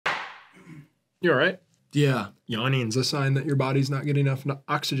You all right? Yeah. Yawning's a sign that your body's not getting enough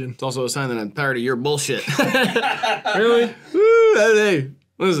oxygen. It's also a sign that I'm tired of your bullshit. Really? Woo, hey,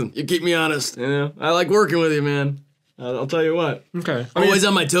 listen, you keep me honest. You know, I like working with you, man. I'll tell you what. Okay. Always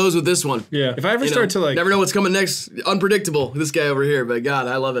on my toes with this one. Yeah. If I ever start to like, never know what's coming next. Unpredictable. This guy over here, but God,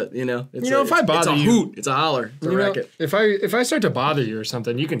 I love it. You know, it's if I bother it's a you, hoot, it's a holler, it's a racket. If I start to bother you or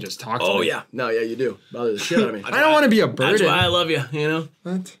something, you can just talk to me. Oh yeah, no, yeah, you do bother the shit out of me. I don't want to be a burden. That's why I love you. You know.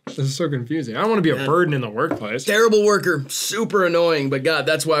 What? This is so confusing. I don't want to be a burden in the workplace. Terrible worker, super annoying, but God,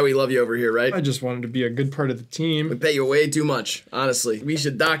 that's why we love you over here, right? I just wanted to be a good part of the team. We pay you way too much, honestly. We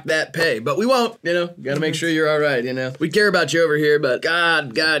should dock that pay, but we won't. You know, got to make sure you're all right. You know, we care about you over here, but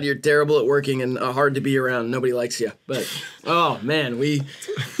God, you're terrible at working and hard to be around. Nobody likes you. But oh man, working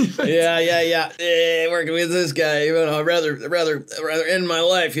with this guy. You know, I'd rather end my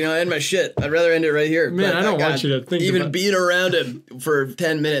life. You know, end my shit. I'd rather end it right here. Man, but, I don't want you to think even about being around him for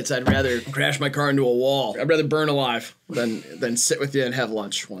 10 minutes. I'd rather crash my car into a wall. I'd rather burn alive than sit with you and have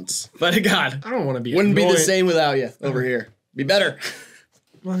lunch once. But God, I don't want to be. Wouldn't be the same without you over here. Be better.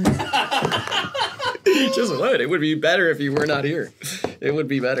 Just what? It would be better if you were not here. It would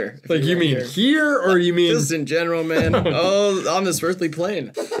be better. Like you mean here or you mean just in general, man? Oh, on this earthly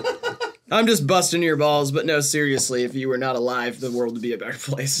plane. I'm just busting your balls, but no, seriously, if you were not alive, the world would be a better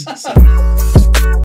place. So.